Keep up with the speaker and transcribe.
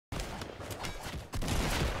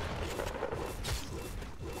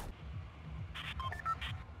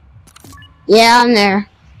Yeah, I'm there.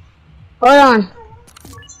 Hold on.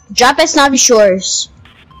 Drop at Snobby Shores.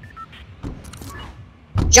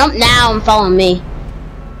 Jump now and follow me.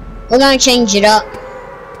 We're gonna change it up.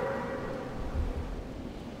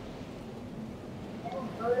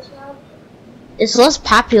 It's less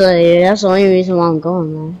populated, that's the only reason why I'm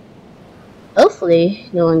going there. Hopefully,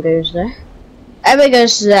 no one goes there. Everybody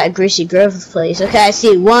goes to that Greasy Grove place. Okay, I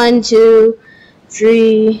see 1, 2,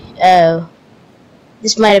 3. Oh.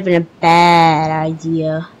 This might have been a bad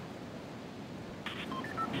idea.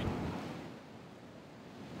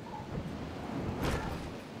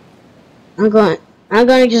 I'm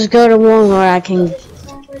gonna just go to one where I can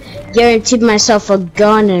guarantee myself a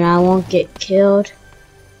gun and I won't get killed.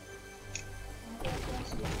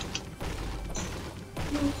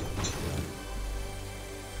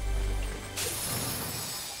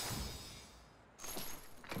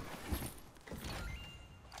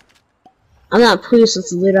 I'm not pleased with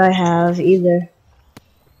the loot I have either.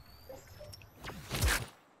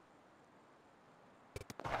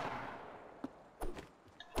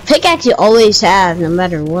 Pickaxe you always have, no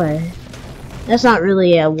matter what. That's not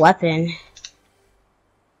really a weapon.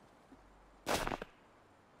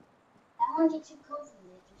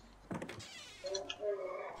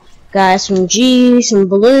 Got some G, some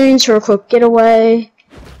balloons for a quick getaway.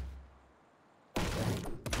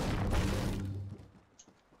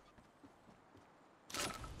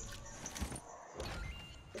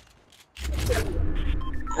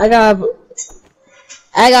 I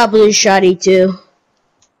got a blue shotty too.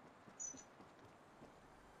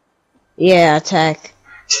 Yeah, attack.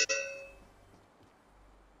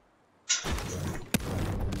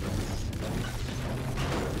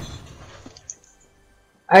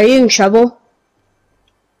 Are you in trouble?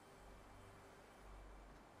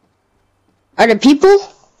 Are the people?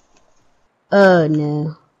 Oh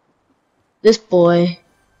no. This boy.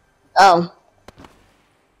 Oh.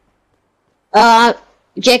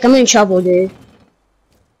 Jake, I'm in trouble, dude.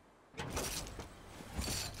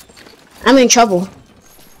 I'm in trouble.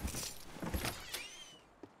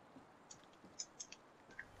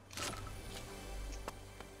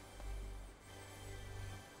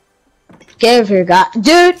 Get over here, guy.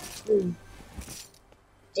 Dude!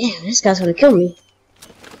 Damn, this guy's gonna kill me.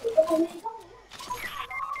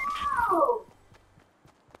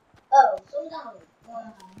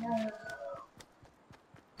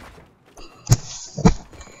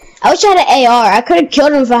 I wish I had an AR. I could have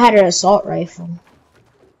killed him if I had an assault rifle.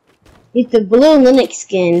 Get the blue Linux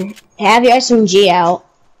skin. Have your SMG out.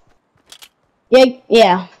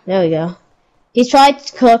 Yeah, there we go. He's probably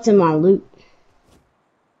collecting my loot.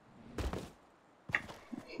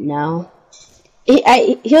 No. He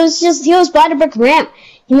was by the brick ramp.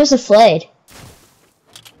 He must have fled.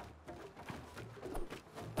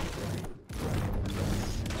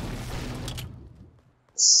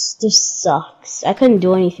 This sucks. I couldn't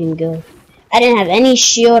do anything good. I didn't have any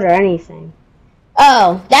shield or anything.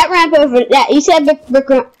 Oh, that ramp over that. You said brick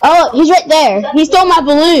ramp. Oh, he's right there. He stole my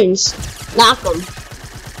balloons. Knock him.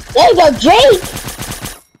 There you go, Jake.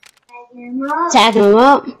 Tag him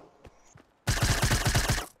up.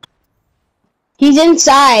 He's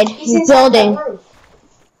inside. He's building.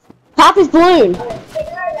 Pop his balloon.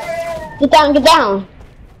 Get down. Get down.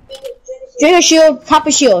 Drink a shield. Pop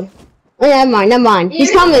a shield. Oh, never mind.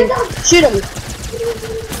 He's coming. Shoot him.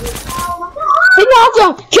 He knocked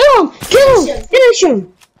him. Kill him. Finish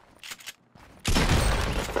him.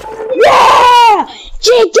 Yeah!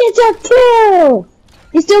 Jake gets a kill.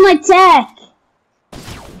 He's still my tech.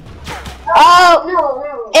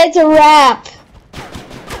 Oh, it's a wrap.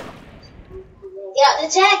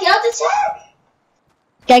 Get out the tech.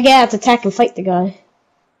 Gotta get out the tech and fight the guy.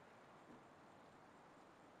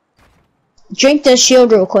 Drink the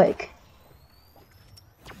shield real quick.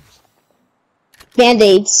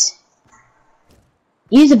 Band-aids.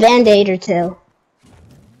 Use a band-aid or two.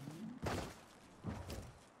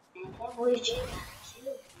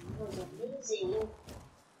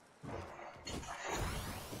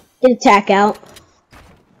 Get attack out.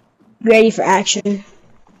 Ready for action.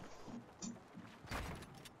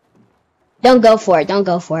 Don't go for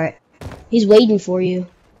it. He's waiting for you.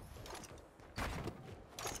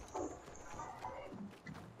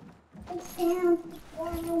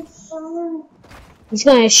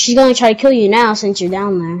 She's gonna try to kill you now since you're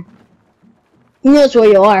down there. He knows where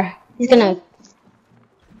you are. He's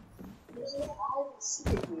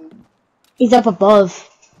up above.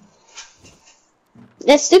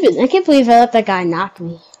 That's stupid. I can't believe I let that guy knock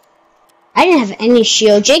me. I didn't have any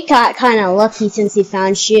shield. Jake got kind of lucky since he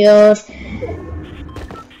found shield. And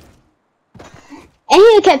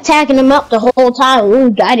he kept tagging him up the whole time. We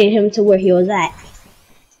guided him to where he was at.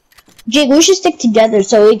 Jake, we should stick together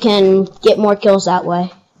so we can get more kills that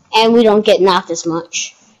way. And we don't get knocked as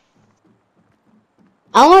much.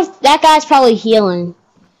 I don't know if that guy's probably healing.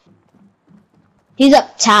 He's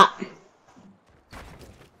up top.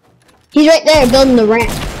 He's right there building the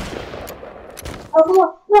ramp.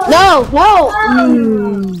 Oh, No,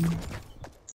 no!